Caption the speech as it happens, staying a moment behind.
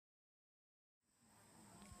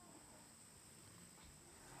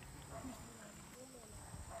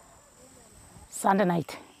Sunday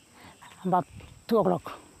night, about 2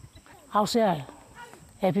 o'clock. I was here,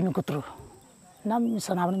 happy to go through. Now,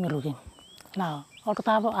 Mr. Navani looking. Now, all the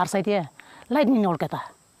time, our side here, lightning all kata.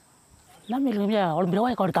 Now, me looking here, all below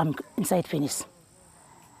I could come inside finish.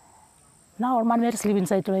 Now, all man sleep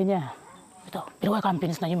inside to here. Below I come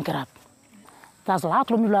finish, now you up. That's all, I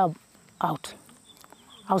out.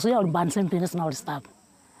 I was here, all bands and finish now, stop.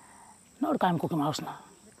 Now, I'm cooking house now.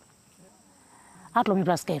 I told me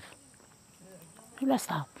to escape. Let's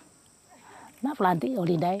stop. Now, planting,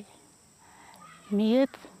 only die. Me eat.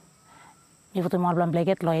 Me put more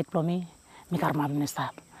blanket, lo eat for me. Me karma me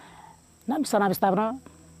stop. Now, me son stop now.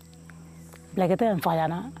 Blanket and fire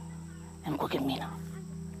now. And cooking me now.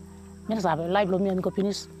 Me stop. Life lo me and go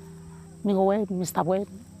finish. Me go away. Me stop away.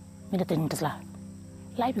 Me the thing is la.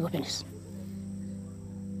 Life go finish.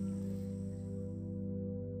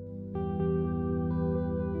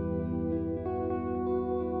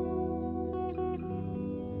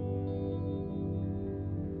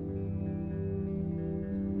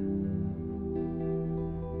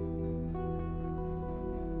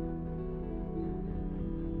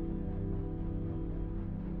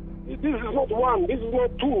 This is not one, this is not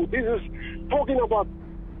two, this is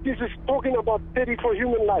talking about 34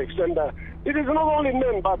 human lives. And it is not only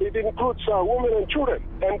men, but it includes women and children.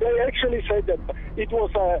 And they actually said that it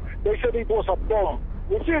was a bomb.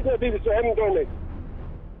 We see that it is a hand grenade.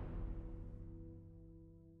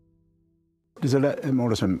 This is a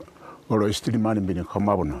Morrison or a still man being a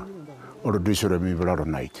Kamabona or a dishor of me a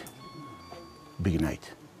night, big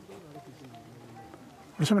night.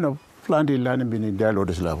 Planty land being in dialogue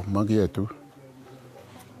is love, Magiatu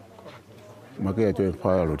and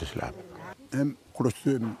fire of this lab. And cross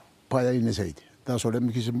to fire in the side. That's all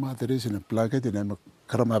I'm kissing mattress in a placket and I'm a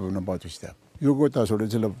cramab about to step. You got us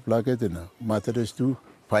original placket and a mattress to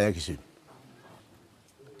fire kissing.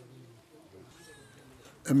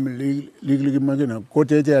 I'm legally imagine a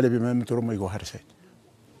cottage element to my go her side.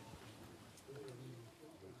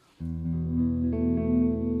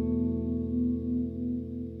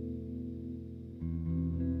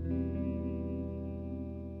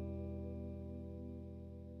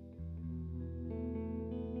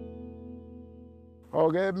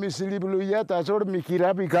 Okay, Miss Libluya, that's all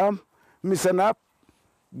Mikira become Miss Anap,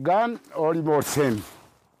 gun or more same.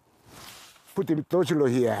 Put him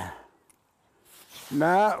totally here.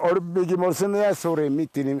 Now, or big Morsena, sorry,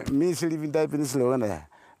 meeting Miss Living Dive in Slovenia,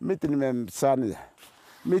 meeting him son,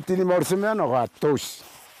 meeting Morseman or a toast.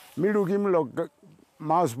 Me look him like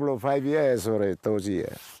mouse blow 5 years or a toast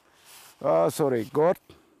year. Oh, sorry, God.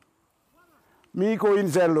 Me go in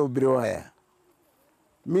Zello, bro.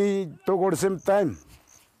 Me took same time.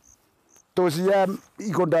 Tosia,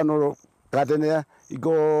 iko dano katenia,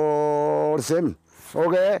 iko same.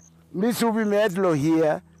 Okay, me subi medlo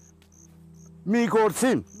here. Me go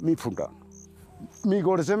same, me funda. Me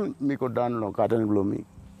go same, me go dano katen blow me.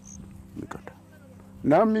 Me got.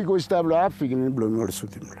 Now me go stablo up, figuring blow me or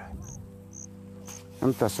suiting.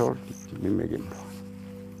 And that's all. Me make him.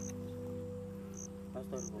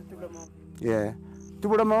 Yeah. Tu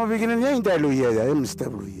put a mama beginning in Dalu here, I am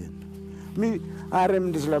stable here. Me, I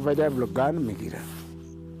am this lavada blogan, Mikira.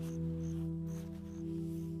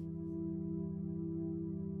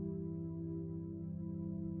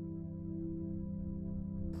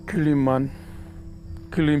 Kiliman,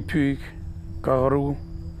 Kilim Puig, Karu,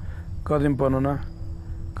 Kadim Banana,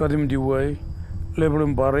 Kadim Diway,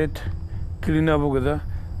 Lebron Barret, Kilina Bogada,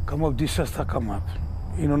 come up disaster come up.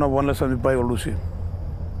 You know, one lesson by Lucy.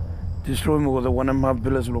 Destroy me with the 1.5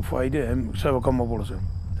 villas of Friday and Sava come up also.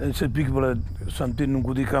 It's a big blood, something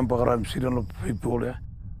good camp around Syrian of people.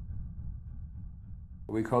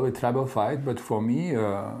 We call it tribal fight, but for me,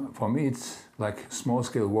 it's like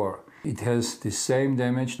small-scale war. It has the same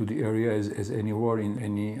damage to the area as any war in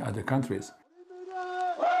any other countries.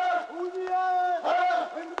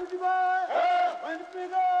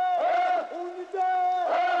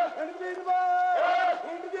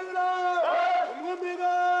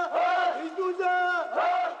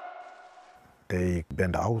 They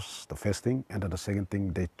bend the house, the first thing, and then the second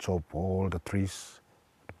thing, they chop all the trees,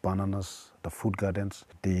 the bananas, the food gardens,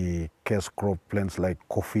 the cash crop plants like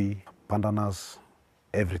coffee, bananas,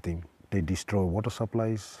 everything. They destroy water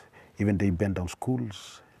supplies, even they bend down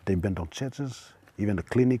schools, they bend down churches, even the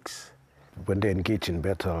clinics. When they engage in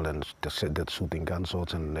battle and they're shooting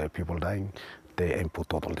gunshots and people dying, they aim for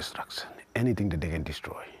total destruction. Anything that they can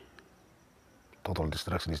destroy. Total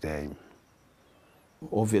destruction is their aim.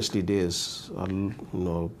 Obviously, there's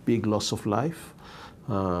big loss of life.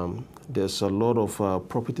 There's a lot of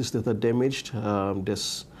properties that are damaged.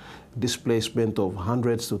 There's displacement of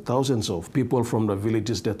hundreds to thousands of people from the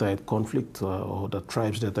villages that are at conflict or the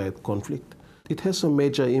tribes that are at conflict. It has a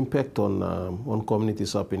major impact on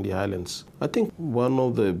communities up in the highlands. I think one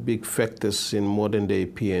of the big factors in modern day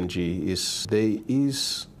PNG is there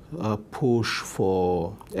is a push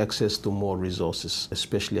for access to more resources,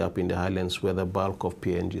 especially up in the highlands where the bulk of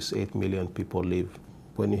PNG's 8 million people live.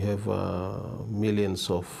 When you have millions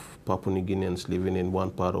of Papua New Guineans living in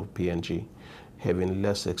one part of PNG, having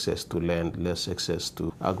less access to land, less access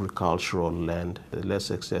to agricultural land,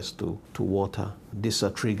 less access to water, these are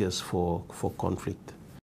triggers for conflict.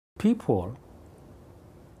 People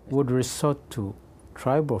would resort to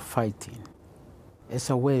tribal fighting as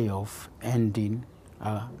a way of ending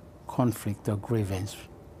a conflict or grievance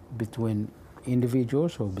between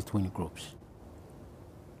individuals or between groups.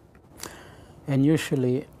 And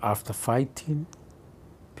usually after fighting,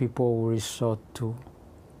 people will resort to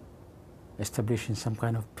establishing some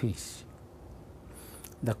kind of peace.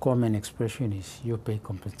 The common expression is you pay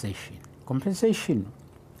compensation. Compensation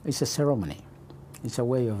is a ceremony. It's a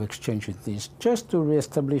way of exchanging things just to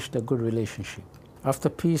reestablish the good relationship. After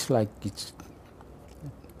peace, like it's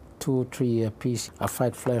 2-3 year peace, a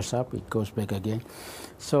fight flares up, it goes back again.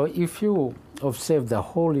 So if you observe the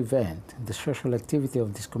whole event, the social activity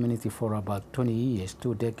of this community for about 20 years,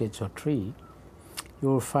 2 decades or 3, you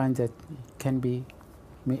will find that it can be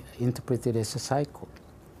interpreted as a cycle.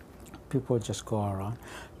 People just go around,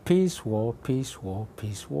 peace, war, peace, war,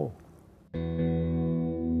 peace, war.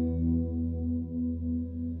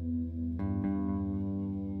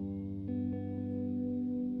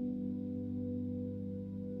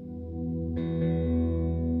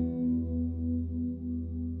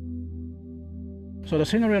 So the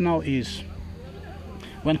scenario now is,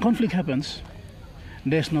 when conflict happens,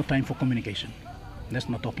 there's no time for communication. There's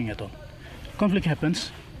no talking at all. Conflict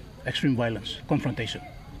happens, extreme violence, confrontation.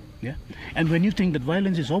 Yeah? And when you think that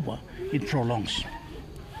violence is over, it prolongs.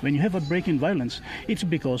 When you have a break in violence, it's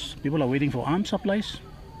because people are waiting for arms supplies,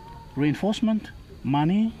 reinforcement,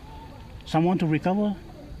 money, someone to recover,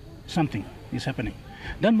 something is happening.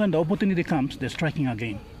 Then when the opportunity comes, they're striking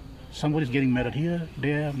again. Somebody's getting murdered here,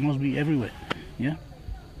 there, must be everywhere. Yeah?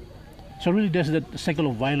 So really there's that cycle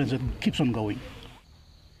of violence that keeps on going.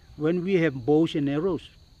 When we have bows and arrows,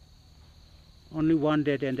 only one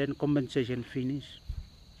dead and then compensation finish.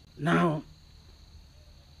 Now,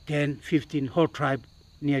 10, 15, whole tribe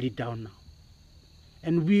nearly down now.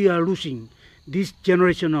 And we are losing this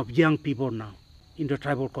generation of young people now in the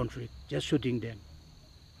tribal conflict, just shooting them.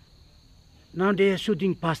 Now they are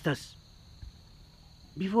shooting pastors.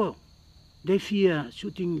 Before, they fear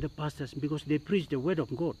shooting the pastors because they preach the word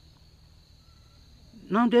of God.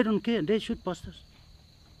 Now they don't care, they shoot pastors.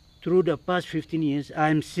 Through the past 15 years,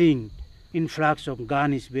 I'm seeing influx of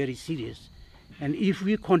gun is very serious. And if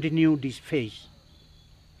we continue this phase,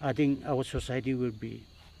 I think our society will be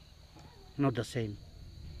not the same.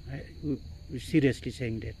 We're seriously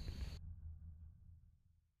saying that.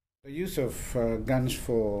 The use of guns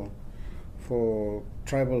for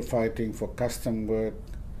tribal fighting, for custom work,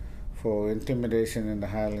 for intimidation in the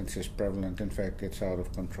highlands is prevalent. In fact, it's out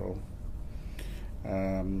of control.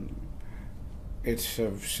 It's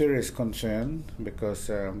a serious concern because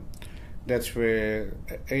that's where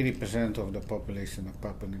 80% of the population of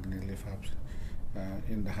Papua New Guinea live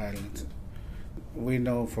in the highlands. We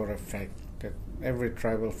know for a fact that every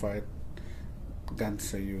tribal fight,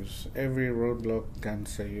 guns are used. Every roadblock,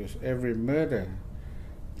 guns are used. Every murder,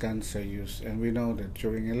 guns are used. And we know that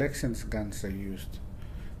during elections, guns are used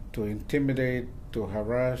to intimidate, to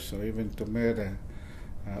harass, or even to murder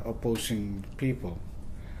opposing people.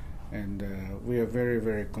 And we are very,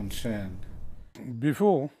 very concerned.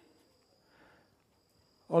 Before,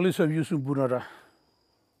 always have used bunara.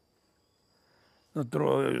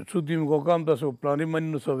 Sudim gokam taso plani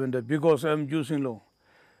manu savenda because I'm using lo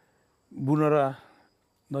bunara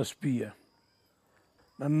na spear.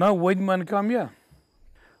 And now white man come here.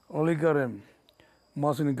 Only got him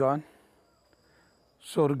machine gun,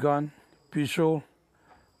 sword gun, pistol,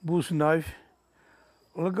 bush knife.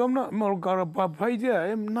 Olgamna molkara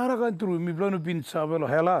papaya em naragan through mi blonu bin sabelo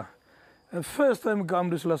hela. And first time come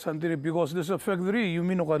this la santiri because this is a factory you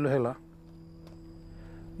mean okal hela.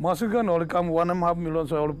 Masigan all come 1.5 million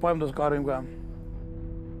so all pam das karim kam.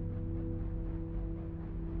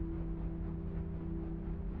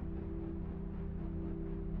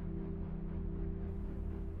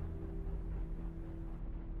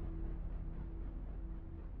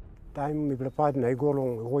 Time mi prepared na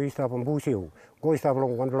go ista pam busiu go ista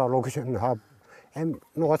long one la location hab em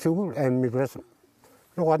no atu em mi pres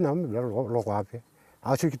no what nam lo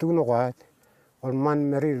Asu kitu no kwa man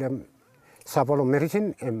meri sapalo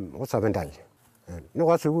merisin o sabendai. No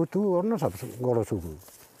kwa sugu tu or no sab golo sugu.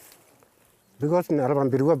 Because na alban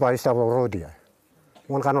birua bai sabo rodia.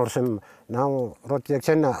 One kan orsem now road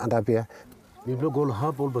section anda pia. Miblo gol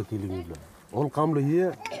hap all bakili miblo. All come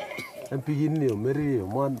here and pigin ni meri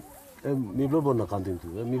man miblo bon na kantin tu.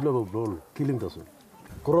 Miblo bol killing taso.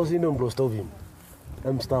 Cross in blo stop him.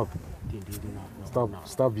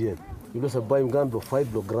 Stop yet. Miblo sa buy gun blo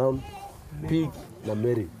fight blo ground pig na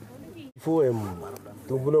meri. Before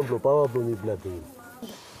tumbuno blo power blo miblo tu.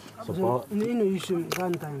 So no issue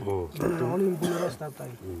one time. Only bunura stop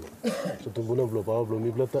time. So tumbuno blo power blo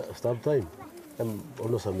miblo stop time.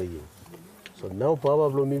 Ono sa megi. So now power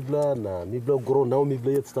blo mibla na mibla grow now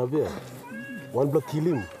mibla yet stop here. One block kill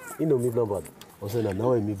him. Mibla bad. Also now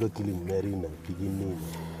mibla kill him marina beginning.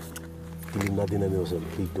 Kill him nothing and also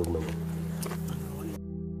big dog number.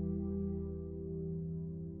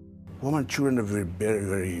 Women and children are very,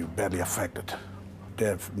 very badly affected.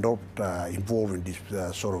 They're not involved in these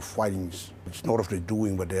sort of fightings. It's not of their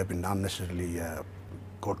doing, but they have been unnecessarily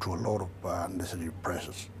go through a lot of unnecessary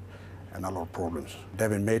pressures and a lot of problems. They've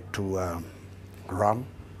been made to run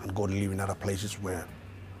and go to live in other places where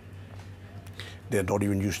they're not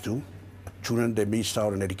even used to. Children, they miss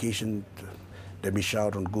out on education, they miss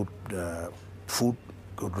out on good food,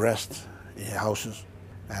 good rest in houses.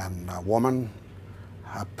 And women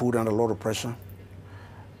are put under a lot of pressure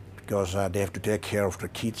because they have to take care of the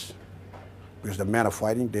kids. Because the men are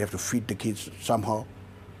fighting, they have to feed the kids somehow.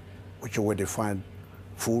 Whichever way they find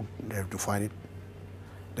food, they have to find it.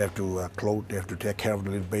 They have to clothe, they have to take care of the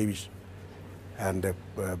little babies. And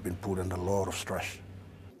they've been put under a lot of stress.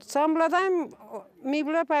 Sometimes,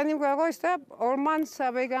 mibla pani go step, all man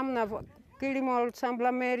sabegam na kilimol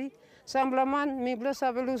sambla meri, sambla man mibla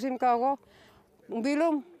sabelusim kago,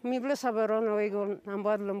 bilum mibla saberon oigon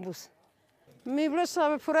ambad lambus. Mibla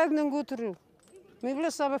sabe fred ngutru,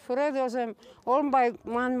 mibla sabe fred osem all by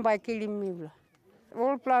man by kilim mibla.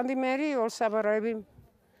 All plandi meri, all saberabim,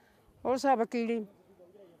 all sabe kilim.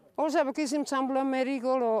 All sabe kisim sambla meri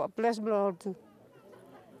go plus blood too.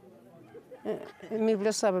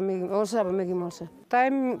 Mibla sabe me, all sabe me gimolsa.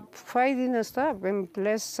 Time fighting a stop, and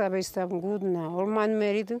place sabe stop good na. All man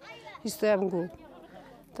married stop good.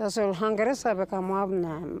 Tas all hunger sabe come up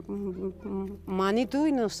na. Money too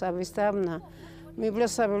no sabe stop na. Mibla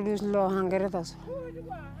sabe lose low hunger tas.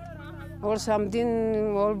 All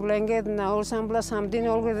something, all blanket na, all sambla something,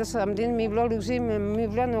 all get something. Mibla lose him,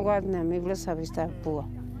 mibla no god na. Mibla sabe stop poor.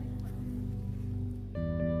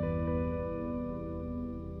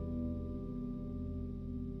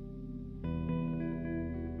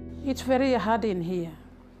 It's very hard in here.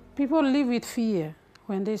 People live with fear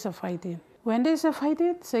when there's a fighting. When there's a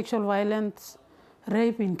fighting, sexual violence,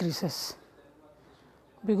 rape increases.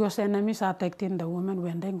 Because enemies are attacking the women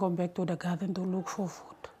when they go back to the garden to look for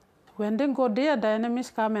food. When they go there, the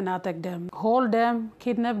enemies come and attack them, hold them,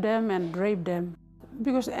 kidnap them, and rape them.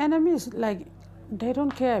 Because enemies, they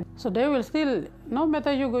don't care. So they will still, no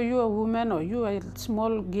matter you a woman or you a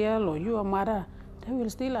small girl or you a mother, they will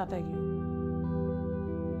still attack you.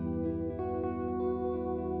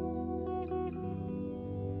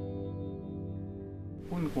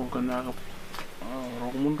 Ko kana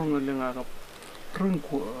rong mun rong le nga ka prung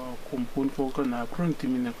ko kumpun ko kana prung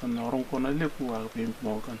timina kana rong ko na le ku a pim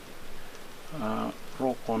mo kan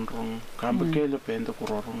ro kon rong kambe kele pende ko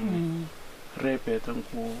rong repetan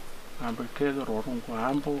ko kambe kele rong ko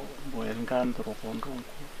ambo bo en kan ro kon rong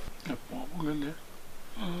ko po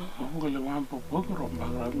ngale wampo po ko rong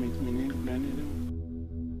ba mit mini nani.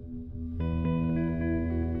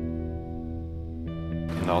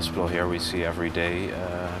 In the hospital here we see every day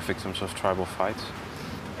victims of tribal fights,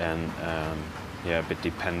 and a bit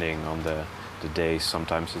depending on the days,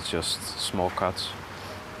 sometimes it's just small cuts,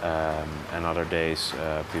 and other days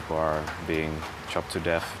people are being chopped to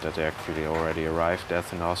death, that they actually already arrived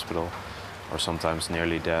death in the hospital, or sometimes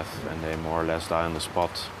nearly death and they more or less die on the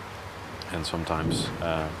spot, and sometimes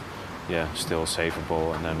still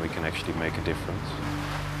savable, and then we can actually make a difference.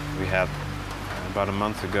 We had about a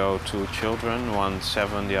month ago 2 children, one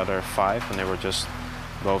 7, the other 5, and they were just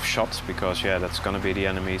both shot because that's going to be the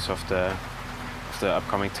enemies of the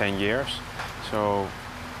upcoming 10 years. So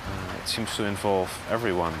it seems to involve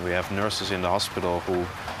everyone. We have nurses in the hospital who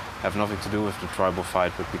have nothing to do with the tribal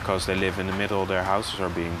fight, but because they live in the middle, their houses are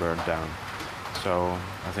being burned down. So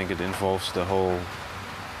I think it involves the whole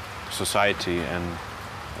society and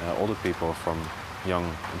all the people from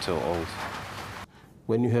young until old.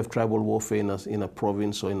 When you have tribal warfare in a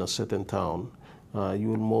province or in a certain town, you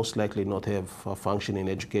will most likely not have a functioning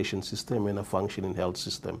education system and a functioning health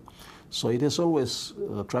system. So it has always,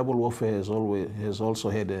 tribal warfare has also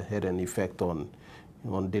had an effect on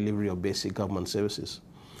delivery of basic government services.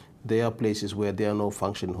 There are places where there are no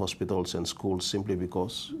functioning hospitals and schools simply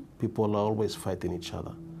because people are always fighting each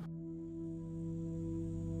other.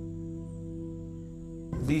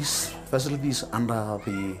 These facilities under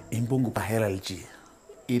the Imbungupa LLG,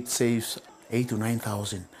 it saves 8,000 to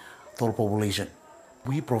 9,000 total population.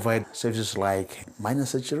 We provide services like minor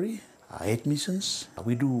surgery, admissions,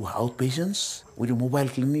 we do outpatients, we do mobile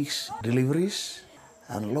clinics, deliveries,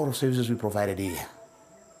 and a lot of services we provided here.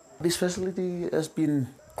 This facility has been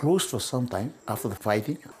closed for some time after the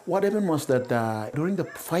fighting. What happened was that during the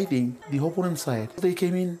fighting, the opponent side, they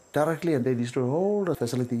came in directly and they destroyed all the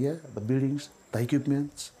facility here, the buildings, the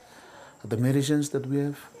equipments, the medicines that we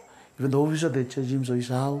have. Even the officer, they charge him, so he's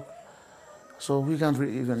out. So we can't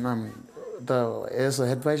even, as an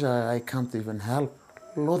advisor, I can't even help.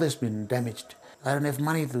 A lot has been damaged. I don't have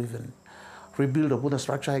money to even rebuild or put a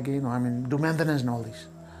structure again, do maintenance and all this.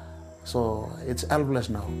 So it's helpless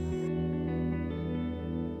now.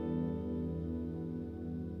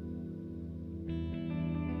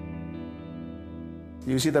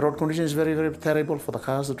 You see the road condition is very, very terrible for the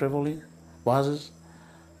cars to travel in, buses.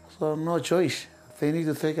 So no choice. They need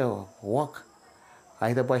to take a walk,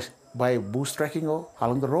 either by bush trekking or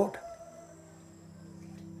along the road.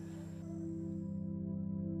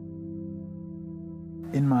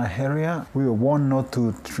 In my area, we were warned not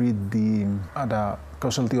to treat the other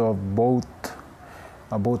casualty of both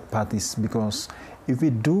parties, because if we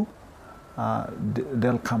do,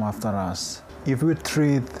 they'll come after us. If we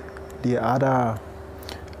treat the other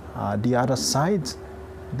side,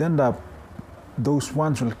 then those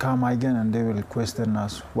ones will come again and they will question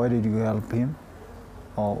us, why did you help him?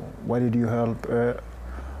 Or why did you help her?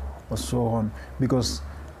 Or so on. Because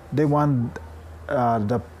they want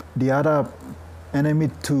the other enemy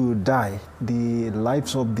to die. The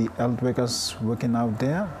lives of the health workers working out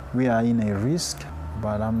there, we are in a risk,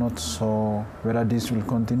 but I'm not sure whether this will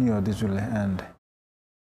continue or this will end.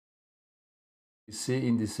 We see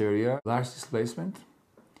in this area large displacement,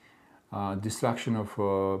 destruction of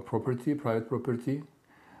property, private property.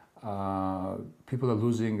 People are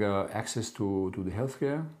losing access to the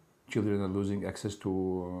healthcare. Children are losing access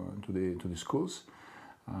to the schools.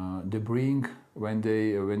 They bring, when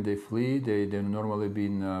they flee, they're normally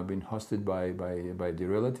been hosted by the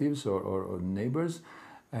relatives or neighbors,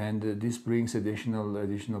 and this brings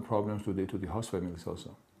additional problems to the host families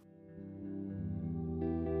also.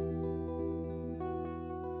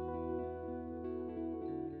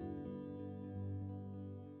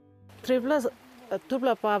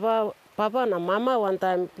 Tubla Papa and Mama one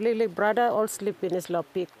time, Lily brother all sleep in his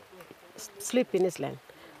land.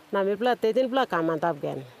 Na mi bla tetin bla kamantap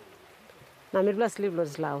again. Na mi bla sleep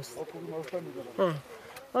los laus.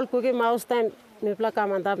 All cookie mouse time mi bla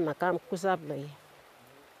kamantap na kam kusap lay.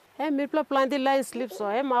 Mi bla plant the line sleep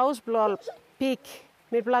so mouse bla pick.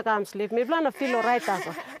 Mi bla kam sleep. Mi bla na feel alright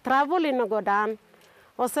also. Travel in no go down.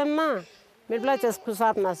 Osem na. Mi bla just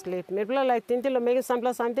kusap na sleep. Mi bla like tintilo making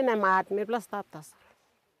something I'm at. Mi bla stop tas.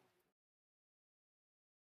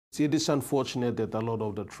 See, it is unfortunate that a lot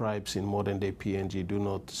of the tribes in modern-day PNG do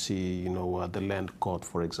not see, the land court,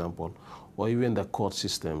 for example, or even the court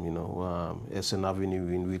system, as an avenue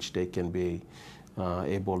in which they can be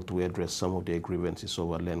able to address some of their grievances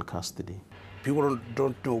over land custody. People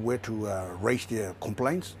don't know where to raise their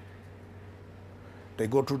complaints. They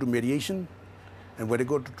go through the mediation, and when they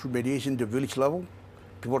go through mediation, the village level,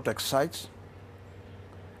 people take sides,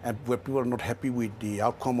 and where people are not happy with the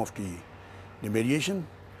outcome of the mediation,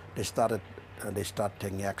 they start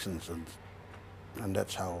taking actions, and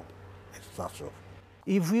that's how it starts off.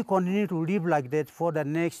 If we continue to live like that for the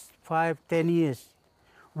next 5-10 years,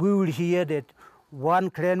 we will hear that one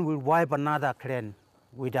clan will wipe another clan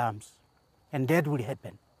with arms, and that will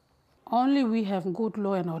happen. Only we have good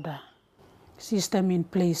law and order system in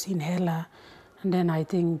place in Hela, and then I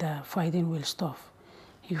think the fighting will stop.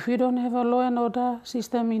 If we don't have a law and order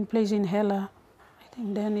system in place in Hela, I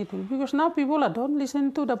think then it will, because now people don't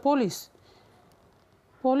listen to the police.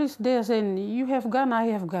 Police, they are saying, you have gun, I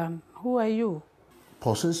have gun. Who are you?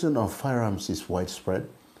 Possession of firearms is widespread.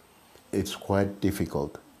 It's quite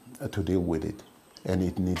difficult to deal with it. And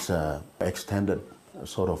it needs an extended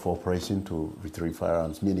sort of operation to retrieve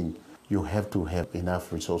firearms, meaning you have to have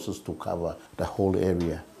enough resources to cover the whole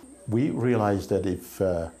area. We realize that if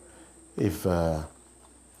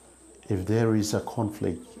there is a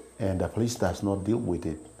conflict and the police does not deal with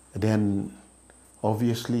it, then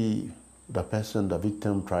obviously the person, the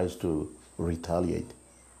victim, tries to retaliate.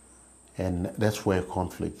 And that's where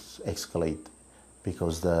conflicts escalate,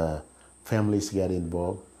 because the families get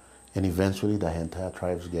involved and eventually the entire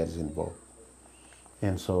tribes gets involved.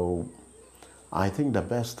 And so I think the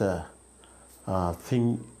best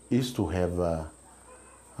thing is to have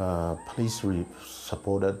police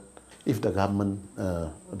supported. If the government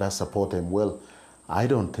does support them well, I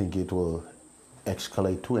don't think it will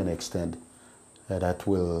escalate to an extent that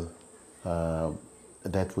will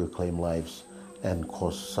claim lives and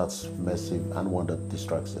cause such massive unwanted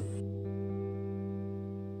destruction.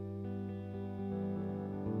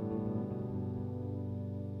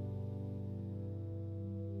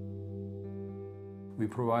 We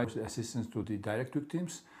provide assistance to the direct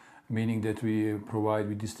victims, meaning that we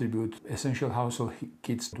distribute essential household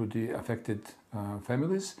kits to the affected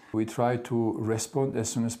families. We try to respond as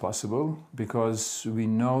soon as possible because we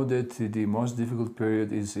know that the most difficult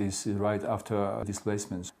period is right after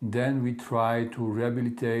displacements. Then we try to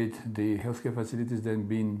rehabilitate the healthcare facilities that have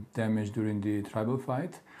been damaged during the tribal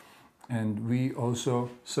fight. And we also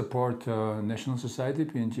support National Society,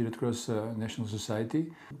 PNG Red Cross National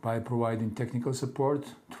Society, by providing technical support,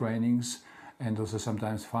 trainings, and also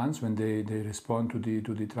sometimes funds when they respond to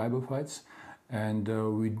the tribal fights. And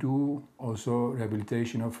we do also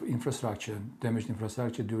rehabilitation of infrastructure, damaged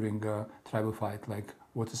infrastructure during tribal fight, like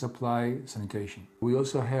water supply, sanitation. We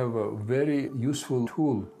also have a very useful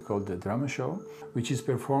tool called the drama show, which is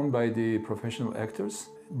performed by the professional actors.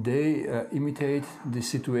 They imitate the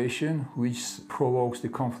situation which provokes the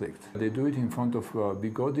conflict. They do it in front of a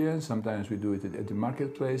big audience. Sometimes we do it at the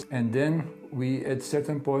marketplace. And then at a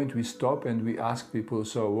certain point, we stop and we ask people,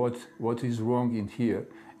 so what is wrong in here?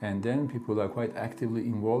 And then people are quite actively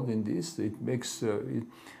involved in this. It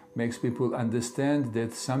makes people understand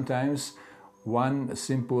that sometimes one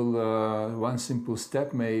simple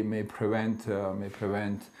step may prevent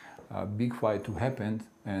a big fight to happen,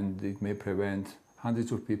 and it may prevent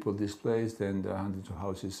hundreds of people displaced and hundreds of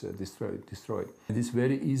houses destroyed. It is a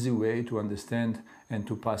very easy way to understand and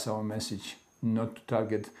to pass our message, not to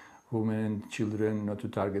target women and children, not to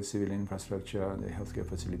target civil infrastructure, the healthcare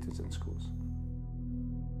facilities and schools.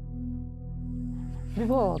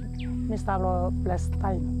 Before me start last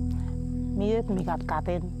time, me got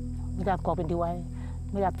katen, me got copy diwai,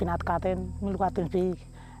 me got pinat katen, me got pig.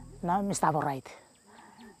 Now me start right.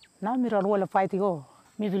 Now me roll fight go.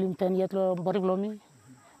 Me feeling 10 years lo body blow me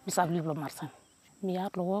sab live lo marsan. Me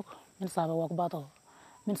at lo walk, me sab walk bato,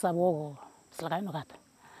 me sab walk slakai no gat.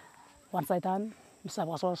 One side on, me sab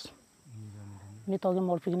was. Me talking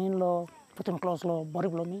more pignin lo putting close lo body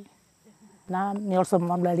blow me. Now me also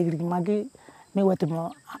mamla ligri magi. Me wait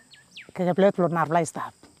mo kaya plate lo narfly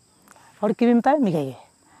stop. Or give him time me kaya.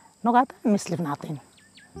 No got me sleep nothing.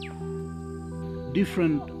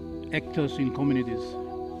 Different actors in communities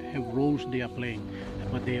have roles they are playing,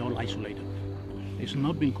 but they are all isolated. It's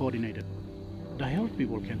not being coordinated. The health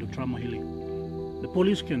people can do trauma healing. The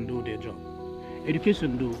police can do their job.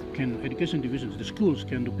 Education divisions, the schools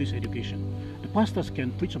can do peace education. The pastors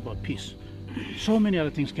can preach about peace. So many other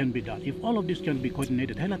things can be done. If all of this can be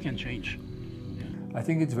coordinated, hell can change. I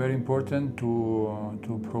think it's very important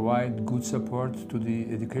to provide good support to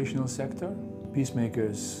the educational sector.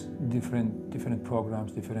 Peacemakers, different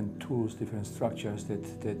programs, different tools, different structures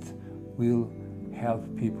that will help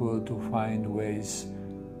people to find ways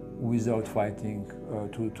without fighting,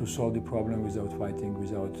 to solve the problem without fighting,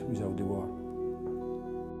 without the war.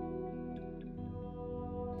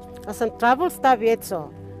 As a travel staff yet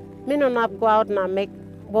so, me no not go out na make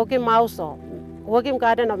walking mouse or walking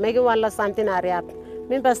garden or making wala something area.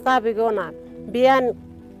 Me basta bigo na bian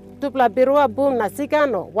tupla birua boom na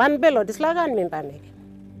sikano one belo dislagan me pame.